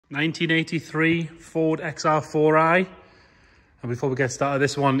1983 Ford XR4i. And before we get started,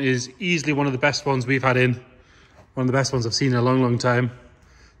 this one is easily one of the best ones we've had in. One of the best ones I've seen in a long, long time.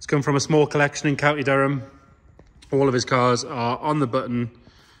 It's come from a small collection in County Durham. All of his cars are on the button,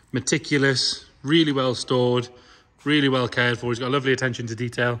 meticulous, really well stored, really well cared for. He's got lovely attention to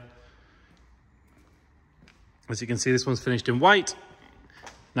detail. As you can see, this one's finished in white.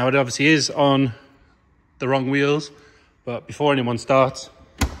 Now it obviously is on the wrong wheels, but before anyone starts,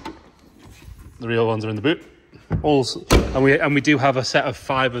 the real ones are in the boot. Also, and we do have a set of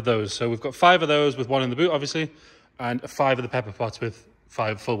 5 of those. So we've got 5 of those with 1 in the boot, obviously, and 5 of the pepper pots with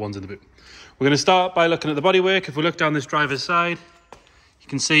 5 full ones in the boot. We're going to start by looking at the bodywork. If we look down this driver's side, you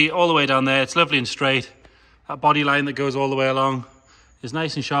can see all the way down there, it's lovely and straight. That body line that goes all the way along is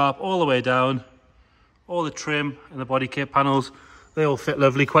nice and sharp all the way down. All the trim and the body kit panels, they all fit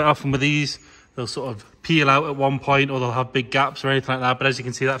lovely. Quite often with these, they'll sort of peel out at one point, or they'll have big gaps or anything like that. But as you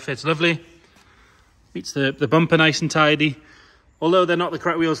can see, that fits lovely. Meets the bumper nice and tidy. Although they're not the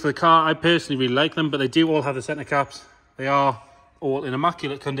correct wheels for the car, I personally really like them, but they do all have the centre caps. They are all in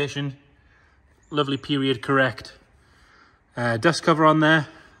immaculate condition. Lovely period correct. Dust cover on there.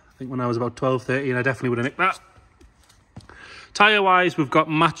 I think when I was about 12, 13, I definitely would have nicked that. Tyre wise, we've got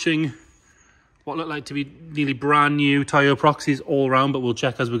matching what look like to be nearly brand new Toyo Proxies all around, but we'll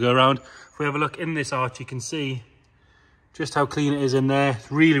check as we go around. If we have a look in this arch, you can see just how clean it is in there.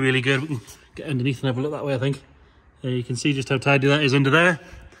 It's really, really good. We can get underneath and have a look that way, I think. There you can see just how tidy that is under there.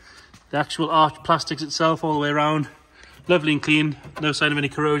 The actual arch plastics itself all the way around. Lovely and clean. No sign of any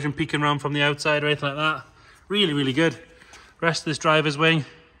corrosion peeking around from the outside or anything like that. Really, really good. Rest of this driver's wing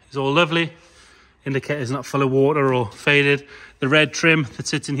is all lovely. Indicator's not full of water or faded. The red trim that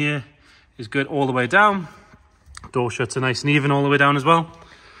sits in here is good all the way down. Door shuts are nice and even all the way down as well.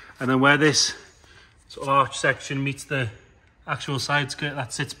 And then where this sort of arch section meets the actual side skirt,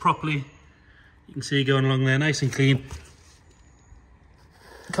 that sits properly. You can see going along there nice and clean.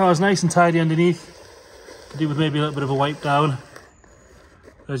 The car's nice and tidy underneath. Could do with maybe a little bit of a wipe down.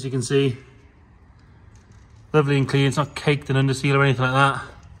 As you can see, lovely and clean. It's not caked in underseal or anything like that.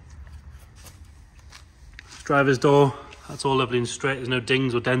 Driver's door, that's all lovely and straight. There's no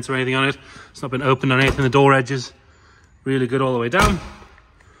dings or dents or anything on it. It's not been opened on anything. The door edges, really good all the way down.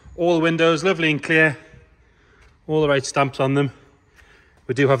 All the windows, lovely and clear. All the right stamps on them.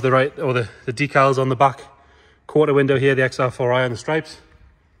 We do have the right, or the decals on the back quarter window here, the XR4i on the stripes.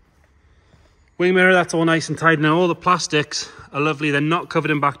 Wing mirror, that's all nice and tidy. Now all the plastics are lovely. They're not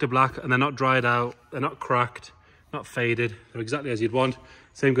covered in back to black, and they're not dried out. They're not cracked, not faded. They're exactly as you'd want.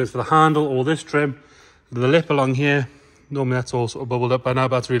 Same goes for the handle, all this trim. The lip along here, normally that's all sort of bubbled up by now,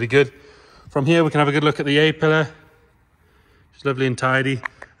 but that's really good. From here we can have a good look at the A-pillar. It's lovely and tidy.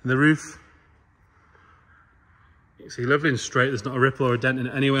 And the roof, you can see lovely and straight. There's not a ripple or a dent in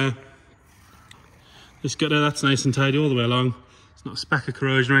it anywhere. This gutter, that's nice and tidy all the way along. It's not a speck of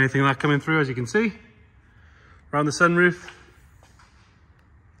corrosion or anything like that coming through, as you can see. Around the sunroof,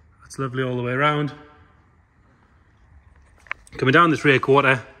 that's lovely all the way around. Coming down this rear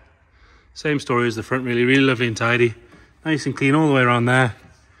quarter, same story as the front, really, really lovely and tidy. Nice and clean all the way around there.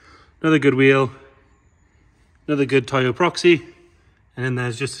 Another good wheel. Another good Toyo Proxy. And then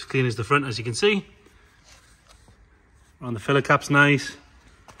there's just as clean as the front, as you can see. Around the filler cap's nice.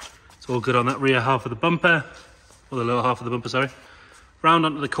 It's all good on that rear half of the bumper. Or the lower half of the bumper, sorry. Round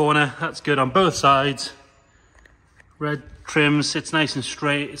onto the corner, that's good on both sides. Red trim sits nice and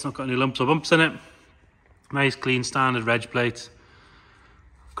straight. It's not got any lumps or bumps in it. Nice, clean, standard reg plates.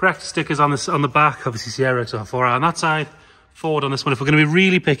 Correct stickers on the back, obviously Sierra XR4i on that side, Ford on this one. If we're going to be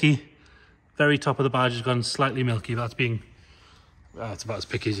really picky, very top of the badge has gone slightly milky, but that's being, it's about as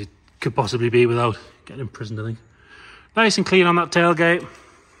picky as it could possibly be without getting imprisoned, I think. Nice and clean on that tailgate.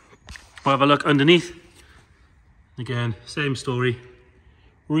 We'll have a look underneath. Again, same story.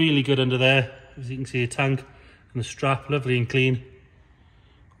 Really good under there. As you can see, a tank and the strap, lovely and clean.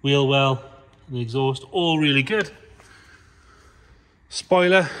 Wheel well, and the exhaust, all really good.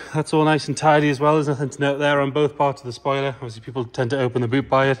 Spoiler, that's all nice and tidy as well. There's nothing to note there on both parts of the spoiler. Obviously people tend to open the boot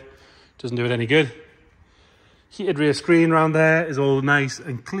by it. Doesn't do it any good. Heated rear screen around there is all nice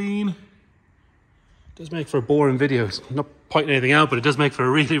and clean. Does make for a boring video. It's not pointing anything out, but it does make for a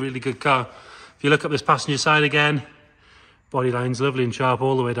really, really good car. If you look up this passenger side again, body line's lovely and sharp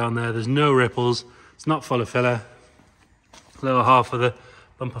all the way down there. There's no ripples. It's not full of filler. Lower half of the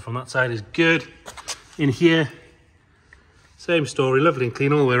bumper from that side is good. In here, same story, lovely and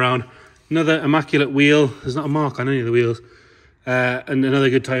clean all the way around. Another immaculate wheel. There's not a mark on any of the wheels. And another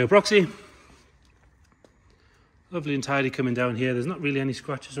good Toyo Proxy. Lovely and tidy coming down here. There's not really any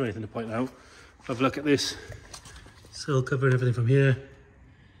scratches or anything to point out. Have a look at this sill cover and everything from here.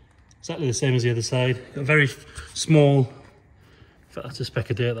 Exactly the same as the other side. Got a very small, in fact that's a speck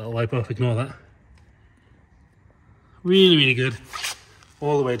of dirt that'll wipe off, ignore that. Really, really good.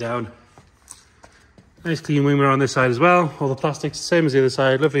 All the way down. Nice clean wing mirror on this side as well. All the plastics, same as the other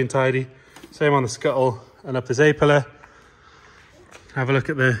side, lovely and tidy. Same on the scuttle and up this A-pillar. Have a look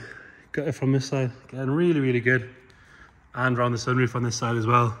at the gutter from this side. Again, really, really good. And around the sunroof on this side as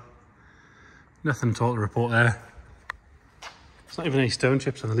well. Nothing at all to report there. It's not even any stone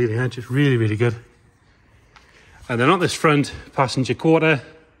chips on the leading edge. It's really, really good. And then on this front passenger quarter,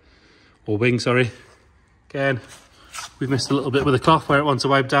 or wing, sorry. Again, we've missed a little bit with the cloth where it wants to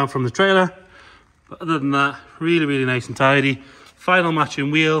wipe down from the trailer. But other than that, really, really nice and tidy. Final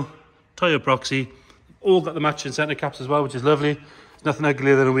matching wheel, Toyo Proxy. All got the matching centre caps as well, which is lovely. There's nothing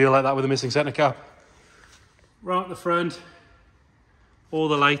uglier than a wheel like that with a missing centre cap. Right at the front, all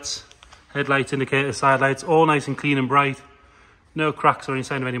the lights, headlights, indicators, side lights, all nice and clean and bright. No cracks or any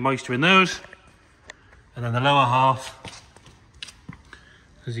sign of any moisture in those. And then the lower half,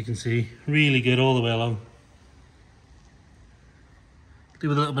 as you can see, really good all the way along. Do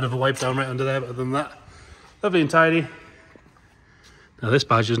with a little bit of a wipe down right under there, but other than that, lovely and tidy. Now this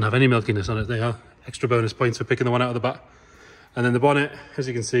badge doesn't have any milkiness on it. They are extra bonus points for picking the one out of the back. And then the bonnet, as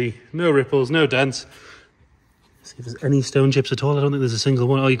you can see, no ripples, no dents. See if there's any stone chips at all. I don't think there's a single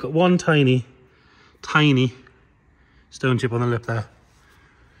one. Oh, you've got one tiny, tiny stone chip on the lip there.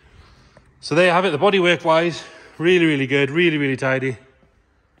 So there you have it, the bodywork wise, really, really good, really, really tidy.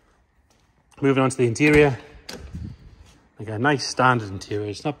 Moving on to the interior. Again, nice standard interior,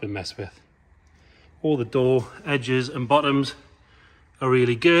 it's not been messed with. All the door edges and bottoms are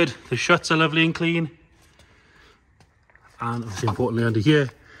really good. The shuts are lovely and clean. And obviously importantly under here,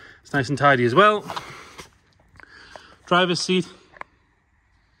 it's nice and tidy as well. Driver's seat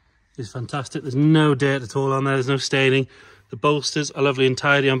is fantastic. There's no dirt at all on there. There's no staining. The bolsters are lovely and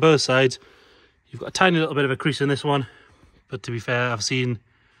tidy on both sides. You've got a tiny little bit of a crease in this one, but to be fair, I've seen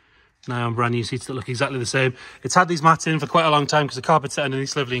now on brand new seats that look exactly the same. It's had these mats in for quite a long time because the carpet's set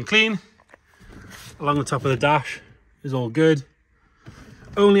underneath lovely and clean. Along the top of the dash is all good.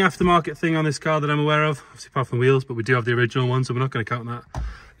 Only aftermarket thing on this car that I'm aware of, obviously apart from the wheels, but we do have the original one, so we're not going to count that,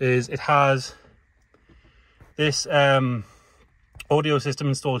 is it has this audio system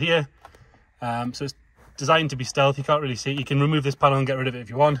installed here. So it's designed to be stealth. You can't really see it. You can remove this panel and get rid of it if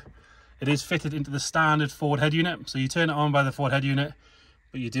you want. It is fitted into the standard Ford head unit. So you turn it on by the Ford head unit,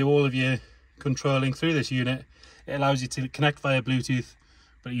 but you do all of your controlling through this unit. It allows you to connect via Bluetooth,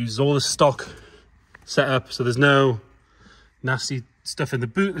 but it uses all the stock setup. So there's no nasty stuff in the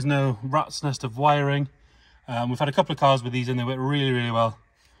boot. There's no rat's nest of wiring. We've had a couple of cars with these and they work really, really well.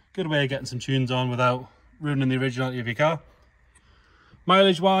 Good way of getting some tunes on without ruining the originality of your car.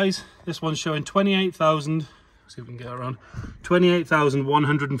 Mileage wise, this one's showing 28,000. See if we can get it around.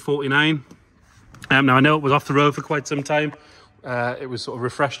 28,149. Now I know it was off the road for quite some time. It was sort of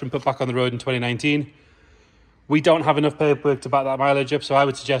refreshed and put back on the road in 2019. We don't have enough paperwork to back that mileage up, so I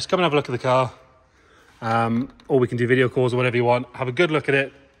would suggest come and have a look at the car. Or we can do video calls or whatever you want. Have a good look at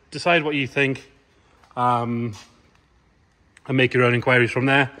it, decide what you think, and make your own inquiries from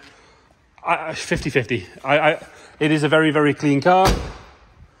there. 50-50. It is a very, very clean car.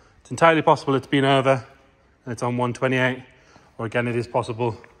 It's entirely possible it's been over and it's on 128, or again, it is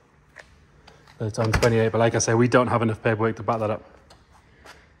possible that it's on 28, but like I say, we don't have enough paperwork to back that up.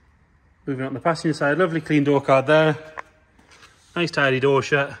 Moving on the passenger side, lovely clean door card there. Nice tidy door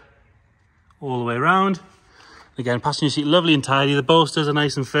shut all the way around. Again, passenger seat lovely and tidy. The bolsters are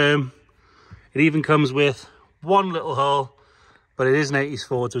nice and firm. It even comes with one little hole, but it is an 80s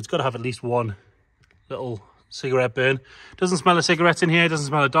Ford, so it's got to have at least one little cigarette burn. Doesn't smell of cigarettes in here, doesn't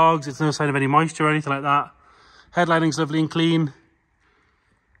smell of dogs. It's no sign of any moisture or anything like that. Headlighting's lovely and clean.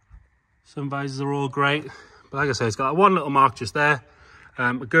 Sun visors are all great. But like I say, it's got that one little mark just there.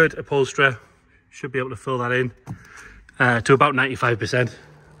 A good upholsterer. Should be able to fill that in to about 95%.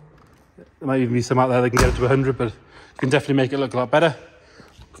 There might even be some out there that can get it to 100, but you can definitely make it look a lot better.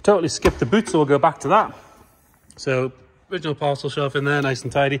 Totally skipped the boot, so we'll go back to that. So original parcel shelf in there, nice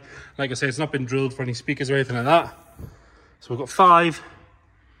and tidy. Like I say, it's not been drilled for any speakers or anything like that. So we've got 5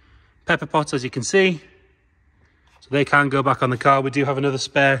 pepper pots, as you can see. So they can go back on the car. We do have another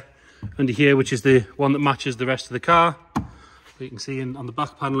spare under here, which is the one that matches the rest of the car. So you can see on the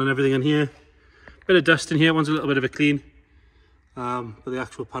back panel and everything in here. Bit of dust in here, one's a little bit of a clean. But the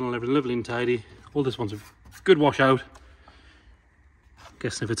actual panel and everything lovely and tidy. All this one's a good wash out. I'm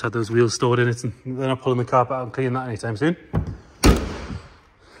guessing if it's had those wheels stored in it, and they're not pulling the carpet out and cleaning that anytime soon.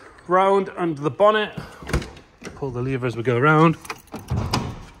 Round under the bonnet. Pull the lever as we go around.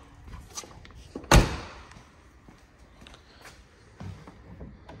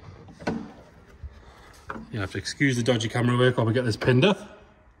 You have to excuse the dodgy camera work while we get this pinned up.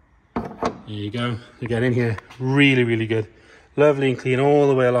 There you go. Again, in here, really, really good. Lovely and clean all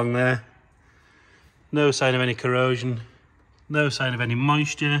the way along there. No sign of any corrosion. No sign of any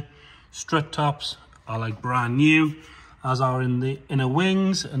moisture. Strut tops are like brand new, as are in the inner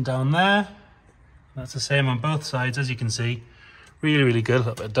wings and down there. That's the same on both sides, as you can see. Really, really good. A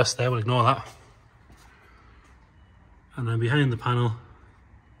little bit of dust there, we'll ignore that. And then behind the panel,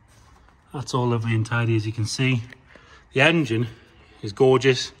 that's all lovely and tidy, as you can see. The engine is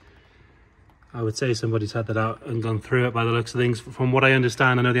gorgeous. I would say somebody's had that out and gone through it by the looks of things. From what I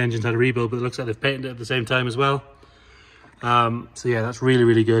understand, I know the engine's had a rebuild, but it looks like they've painted it at the same time as well. So yeah, that's really,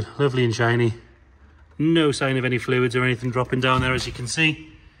 really good. Lovely and shiny. No sign of any fluids or anything dropping down there, as you can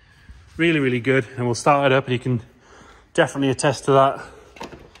see. Really, really good. And we'll start it up, and you can definitely attest to that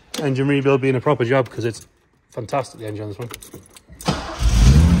engine rebuild being a proper job, because it's fantastic, the engine on this one.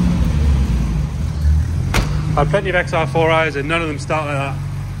 I've had plenty of XR4i's and none of them start like that.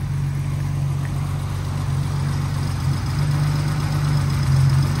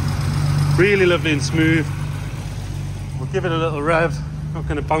 Really lovely and smooth. We'll give it a little rev. Not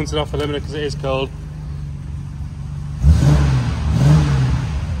going to bounce it off the limiter because it is cold.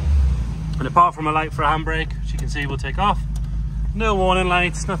 And apart from a light for a handbrake, which you can see will take off, no warning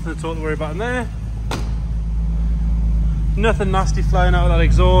lights, nothing at all to worry about in there. Nothing nasty flying out of that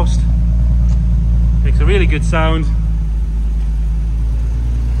exhaust. Makes a really good sound.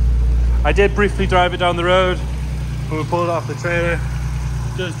 I did briefly drive it down the road when we pulled it off the trailer.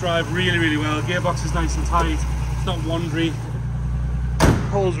 It does drive really, really well. Gearbox is nice and tight. It's not wandery.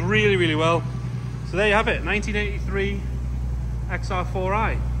 Holds really, really well. So there you have it, 1983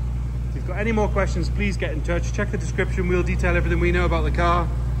 XR4i. If you've got any more questions, please get in touch. Check the description, we'll detail everything we know about the car.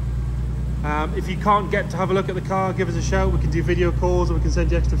 If you can't get to have a look at the car, give us a shout. We can do video calls, or we can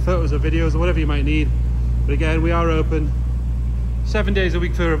send you extra photos or videos or whatever you might need. But again, we are open 7 days a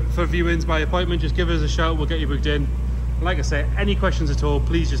week for viewings by appointment. Just give us a shout, we'll get you booked in. Like I say, any questions at all,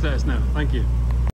 please just let us know. Thank you.